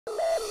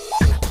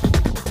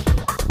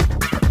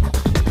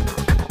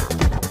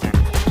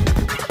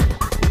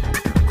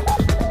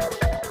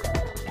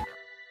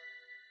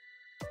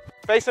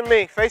Facing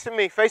me, facing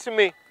me, facing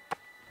me.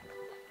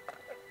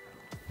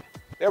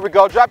 There we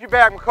go. Drop your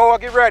back, McCoy.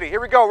 Get ready. Here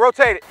we go.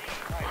 Rotate it.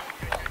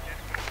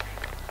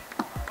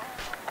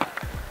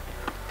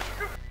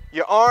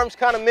 Your arms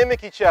kind of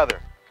mimic each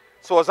other.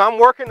 So as I'm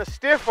working the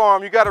stiff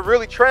arm, you got to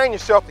really train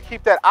yourself to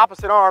keep that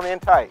opposite arm in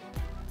tight.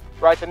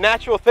 Right? The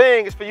natural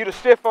thing is for you to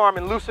stiff arm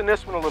and loosen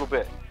this one a little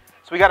bit.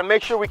 So we got to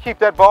make sure we keep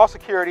that ball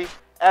security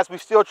as we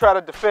still try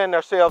to defend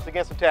ourselves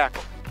against a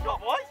tackle.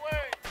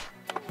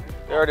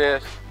 There it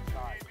is.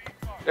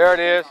 There it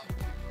is.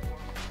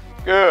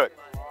 Good.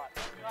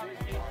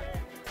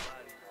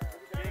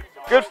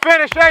 Good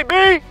finish,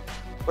 AB.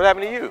 What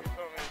happened to you?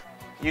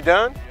 You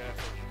done?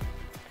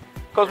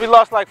 Because we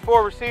lost like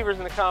 4 receivers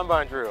in the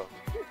combine drill.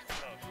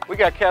 We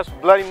got cats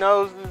with bloody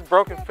noses,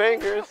 broken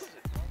fingers.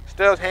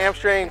 Stubbs'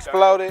 hamstring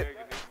exploded.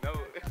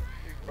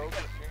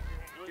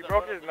 He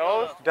broke his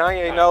nose?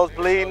 Danye nose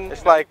bleeding.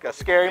 It's like a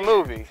scary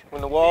movie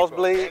when the walls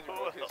bleed.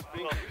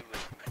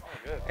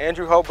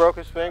 Andrew Hope broke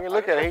his finger.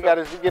 Look at it. He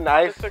getting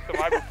ice. I just took some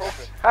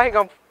ibuprofen.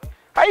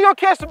 How you gonna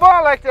catch the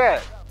ball like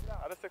that?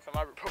 I just took some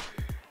ibuprofen.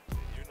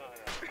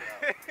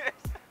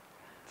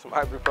 Some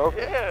ibuprofen?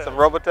 Yeah. Some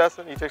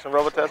Robitussin? You take some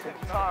Robitussin?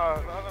 No,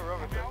 not a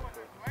Robitussin.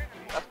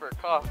 That's for a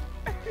cough.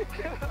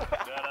 Shut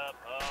up.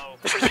 Oh.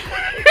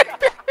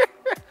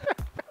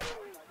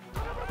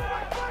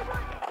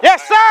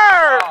 Yes,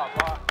 sir!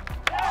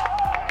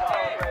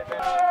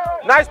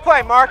 Nice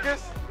play,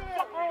 Marcus.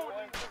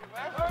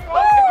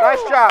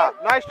 Nice job.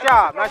 Nice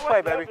job. Nice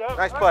play, baby.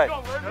 Nice play.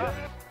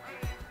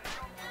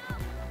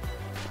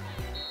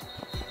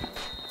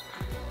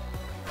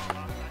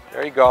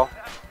 There you go.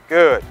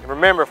 Good. And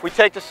remember, if we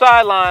take the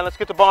sideline, let's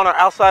get the ball on our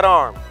outside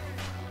arm.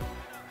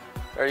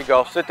 There you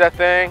go. Sit that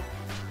thing.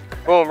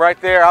 Boom, right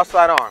there,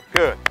 outside arm.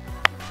 Good.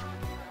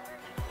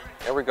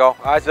 There we go.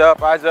 Eyes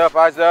up, eyes up,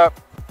 eyes up.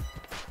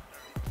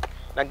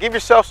 Now give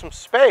yourself some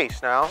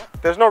space now.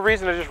 There's no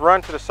reason to just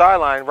run to the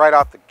sideline right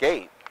off the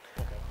gate.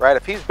 Right?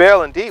 If he's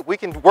bailing deep, we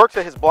can work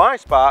to his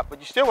blind spot, but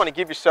you still want to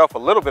give yourself a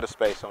little bit of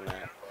space on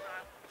that.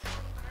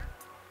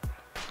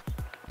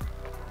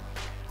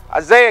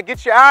 Isaiah,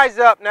 get your eyes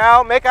up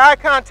now. Make eye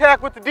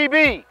contact with the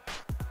DB.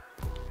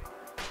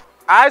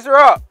 Eyes are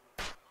up.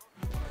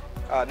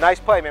 Nice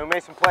play, man. We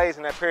made some plays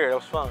in that period. It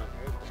was fun.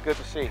 It was good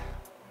to see.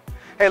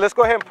 Hey, let's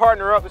go ahead and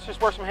partner up. Let's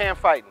just work some hand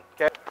fighting,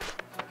 okay?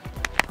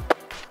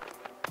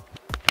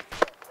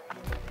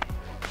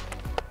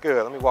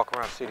 Good. Let me walk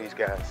around and see these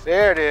guys.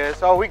 There it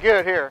is. Oh, we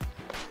good here.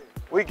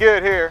 We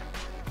good here.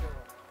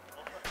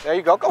 There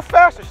you go. Go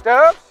faster,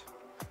 Stubbs.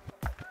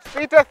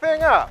 Speed that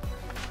thing up.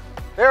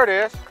 There it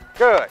is.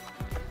 Good.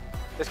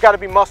 It's got to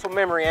be muscle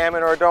memory,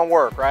 Ammon, or it don't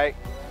work, right?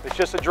 It's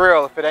just a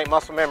drill if it ain't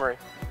muscle memory.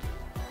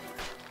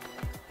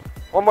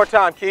 One more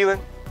time, Keelan.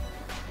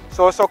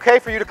 So it's okay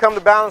for you to come to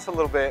balance a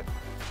little bit,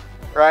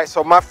 right?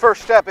 So my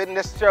first step isn't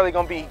necessarily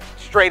going to be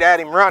straight at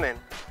him running.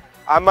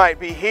 I might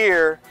be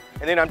here,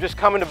 and then I'm just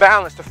coming to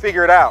balance to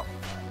figure it out.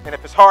 And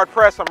if it's hard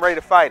press, I'm ready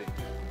to fight it.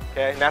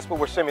 Okay, and that's what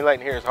we're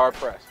simulating here is hard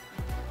press.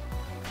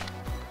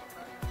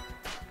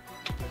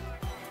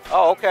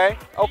 Oh, okay,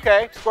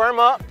 okay. Square him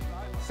up.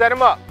 Set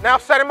him up. Now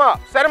set him up.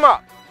 Set him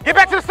up. Get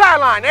back to the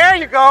sideline. There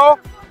you go.